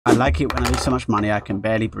I like it when I lose so much money I can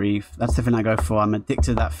barely breathe. That's the thing I go for. I'm addicted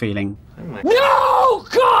to that feeling. No,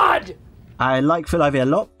 God! I like Phil Ivey a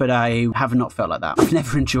lot, but I have not felt like that. I've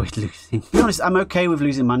never enjoyed losing. To be honest, I'm okay with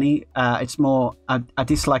losing money. It's more, I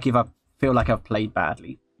dislike if I feel like I've played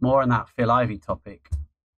badly. More on that Phil Ivey topic.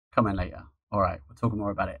 Coming later. All right, we'll talk more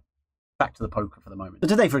about it. Back to the poker for the moment. So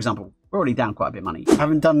today, for example, we're already down quite a bit of money. I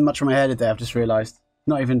haven't done much on my hair today, I've just realised.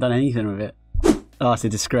 Not even done anything with it. Oh, it's a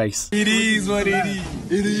disgrace. It is what it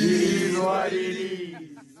is. It is what it is.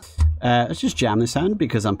 Let's just jam this hand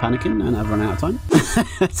because I'm panicking and I've run out of time.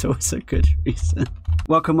 That's always a good reason.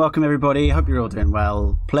 Welcome, welcome everybody. Hope you're all doing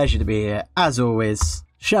well. Pleasure to be here, as always.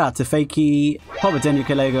 Shout out to Fakey, Pobadenia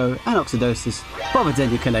Kalego, and Oxidosis,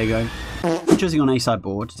 Pobadenia Kalego. Choosing on A-side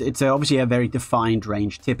board, it's obviously a very defined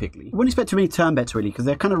range typically. I wouldn't expect too many turn bets really, because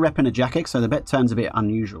they're kind of repping a Jack X, so the bet turn's a bit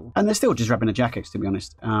unusual. And they're still just repping a Jack X, to be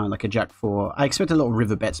honest, like a Jack 4. I expect a lot of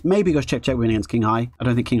river bets. Maybe goes check win against King High. I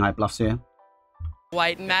don't think King High bluffs here.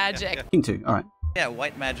 White magic. King 2, all right. Yeah,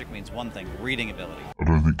 white magic means one thing, reading ability. I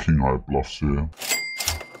don't think King High bluffs here.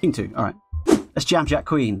 King 2, all right. Let's jam Jack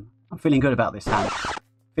Queen. I'm feeling good about this hand.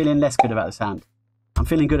 Feeling less good about this hand. I'm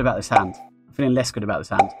feeling good about this hand. I'm feeling less good about this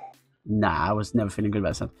hand. Nah, I was never feeling good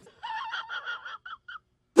about this hand.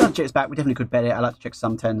 I'll check back. We definitely could bet it. I like to check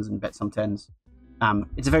some 10s and bet some 10s.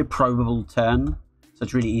 It's a very probable turn, so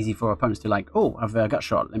it's really easy for opponents to like, oh, I've gut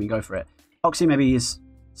shot. Let me go for it. Oxy maybe is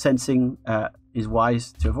sensing is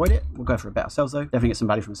wise to avoid it. We'll go for a bet ourselves though. Definitely get some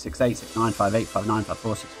value from 6-8, 6-9, 5-8, 5-9,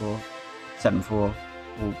 5-4, 6-4, 7-4.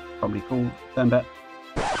 We'll probably call turn bet.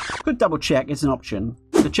 Could double check. It's an option.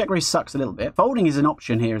 The check raise sucks a little bit. Folding is an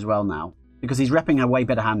option here as well now, because he's repping a way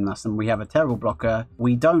better hand than us, and we have a terrible blocker.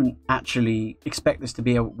 We don't actually expect this to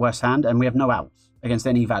be a worse hand, and we have no outs against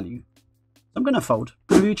any value. So I'm going to fold.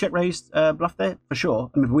 Could we check raised bluff there? For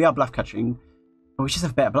sure. I mean, we are bluff catching, but we just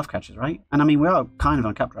have better bluff catchers, right? And I mean, we are kind of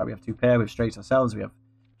uncapped, right? We have 2 pair, we have straights ourselves, we have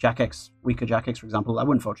Jack X, weaker Jack X, for example. I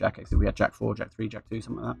wouldn't fold Jack X if we had Jack 4, Jack 3, Jack 2,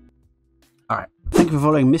 something like that. All right. Thank you for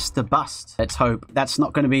following Mr. Bust. Let's hope that's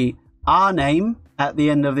not going to be our name at the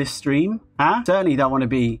end of this stream. Huh? Certainly don't want to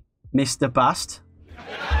be Mr. Bust.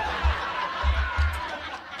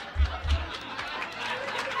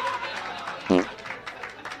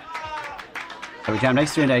 So we jammed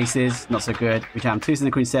ace 3 and aces, not so good. We jammed 2s and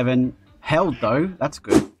the queen 7. Held though, that's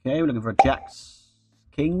good. Okay, we're looking for jacks,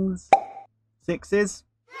 kings, 6s.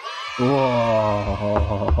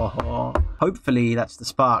 Whoa. Hopefully that's the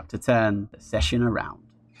spark to turn the session around.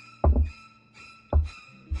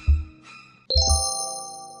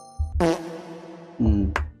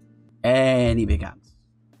 Any big hands.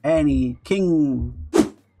 Any king.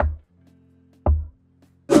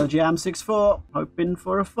 Jam 6-4, hoping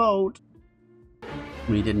for a fold.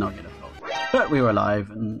 We did not get a fold, but we were alive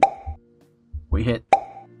and we hit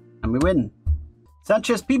and we win.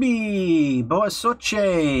 Sanchez PB,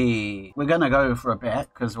 Boasoche. We're gonna go for a bet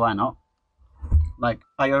because why not? Like,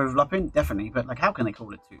 are you overlapping? Definitely, but like, how can they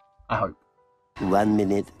call it 2? I hope. 1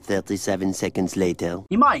 minute, 37 seconds later.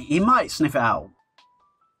 He might sniff it out.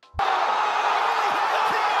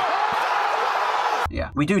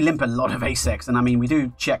 Yeah, we do limp a lot of ace-x, and I mean, we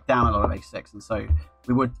do check down a lot of ace-x, and so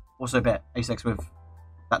we would also bet ace-x with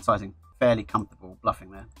that sizing. Fairly comfortable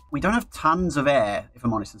bluffing there. We don't have tons of air, if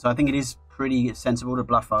I'm honest, and so I think it is pretty sensible to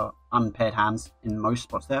bluff our unpaired hands in most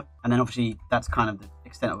spots there. And then obviously, that's kind of the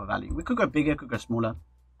extent of our value. We could go bigger, could go smaller.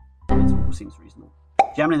 It all seems reasonable.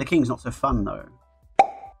 Jamming the king's not so fun, though.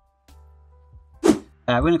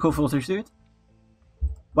 We're going to call 4-3 suited.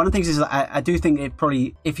 One of the things is that I do think it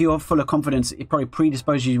probably, if you're full of confidence, it probably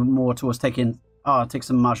predisposes you more towards taking, take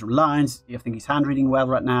some marginal lines. You think he's hand reading well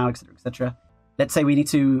right now, etc., etc. Let's say we need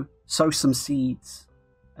to sow some seeds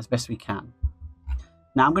as best we can.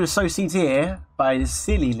 Now I'm going to sow seeds here by this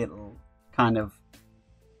silly little kind of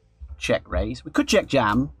check raise. We could check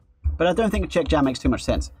jam, but I don't think a check jam makes too much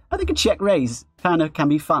sense. I think a check raise kind of can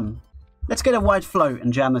be fun. Let's get a wide float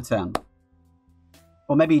and jam the turn.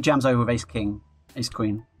 Or maybe he jams over with ace king. Ace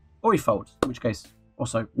queen, or he folds, in which case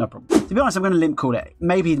also no problem. To be honest, I'm going to limp call it.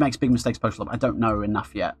 Maybe he makes big mistakes post flop. I don't know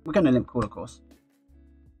enough yet. We're going to limp call, of course.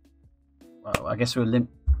 Well, I guess we're limp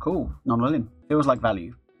call, not a limp. Feels like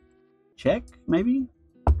value. Check, maybe.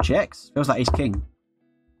 Checks. Feels like ace king.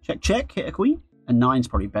 Check, check. Hit a queen. And 9's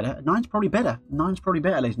probably better. 9's probably better. 9's probably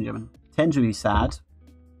better, ladies and gentlemen. 10's would be sad.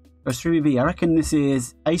 Goes 3BB. I reckon this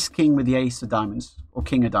is ace king with the ace of diamonds, or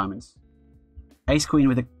king of diamonds. Ace queen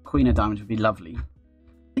with a queen of diamonds would be lovely.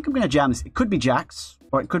 I think I'm going to jam this. It could be jacks,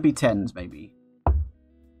 or it could be 10s, maybe. I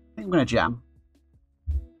think I'm going to jam.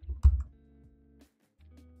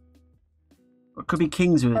 Or it could be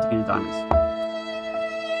kings with a king of diamonds.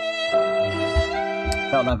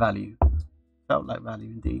 Felt that value. felt like value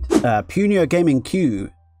indeed. Punio Gaming Q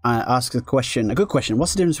asks a good question.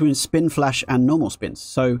 What's the difference between spin flash and normal spins?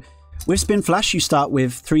 So with spin flash, you start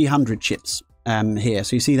with 300 chips here.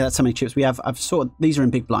 So you see that's how many chips we have. These are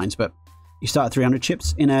in big blinds, but you start at 300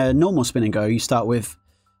 chips. In a normal spin and go, you start with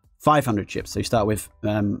 500 chips. So you start with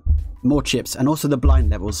more chips, and also the blind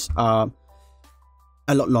levels are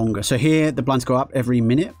a lot longer. So here the blinds go up every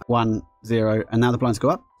minute, 1, 0, and now the blinds go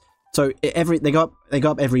up. So they go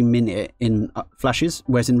up every minute in flashes,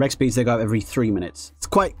 whereas in reg speeds they go up every 3 minutes. It's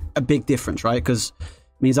quite a big difference, right? Because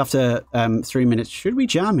it means after 3 minutes, should we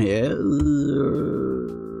jam here?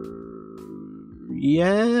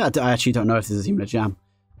 Yeah, I actually don't know if this is even a jam.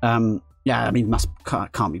 Yeah, I mean,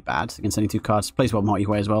 can't be bad against any 2 cards. Plays well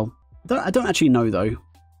multiplayer as well. I don't actually know though.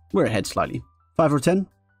 We're ahead slightly. 5 or a 10.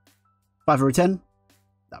 5 or a 10.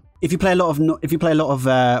 No. If you play a lot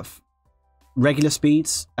of regular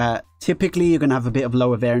speeds, typically you're going to have a bit of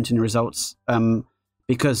lower variance in your results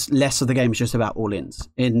because less of the game is just about all-ins.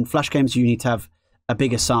 In flash games, you need to have a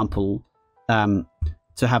bigger sample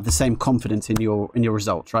to have the same confidence in your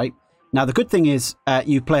results, right? Now, the good thing is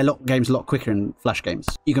you play games a lot quicker in flash games.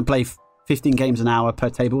 You can play 15 games an hour per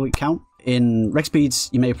table count. In reg speeds,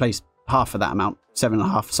 you may play half of that amount,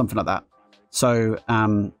 7.5, something like that. So,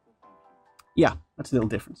 yeah, that's a little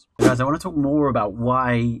difference. Guys, I want to talk more about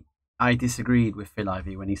why I disagreed with Phil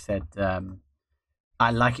Ivey when he said,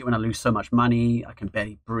 I like it when I lose so much money, I can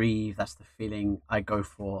barely breathe, that's the feeling I go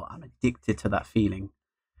for, I'm addicted to that feeling.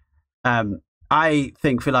 I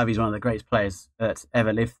think Phil Ivey is one of the greatest players that's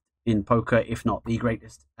ever lived in poker, if not the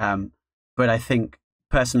greatest. But I think,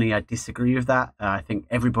 personally, I disagree with that. I think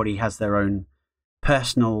everybody has their own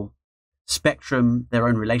personal spectrum, their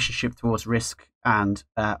own relationship towards risk, and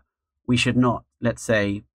we should not, let's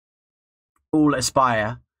say, all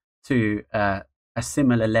aspire to a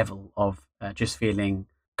similar level of just feeling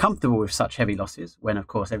comfortable with such heavy losses when, of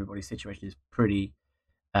course, everybody's situation is pretty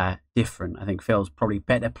different. I think Phil's probably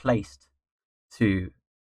better placed to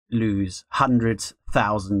lose hundreds,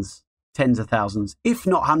 thousands, tens of thousands, if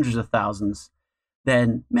not hundreds of thousands,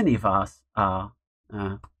 than many of us are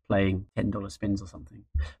playing $10 spins or something.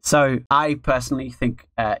 So I personally think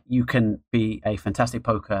you can be a fantastic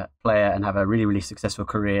poker player and have a really, really successful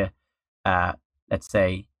career, let's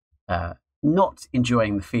say, not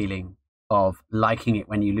enjoying the feeling of liking it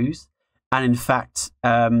when you lose. And in fact,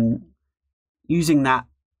 using that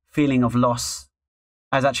feeling of loss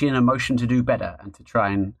as actually an emotion to do better and to try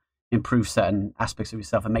and improve certain aspects of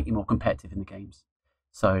yourself and make you more competitive in the games.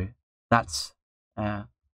 So that's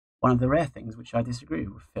one of the rare things which I disagree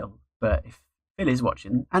with Phil. But if Phil is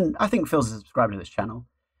watching, and I think Phil's a subscriber to this channel,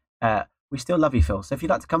 we still love you, Phil. So if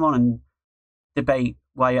you'd like to come on and debate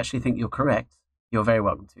why you actually think you're correct, you're very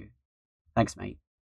welcome to. Thanks, mate.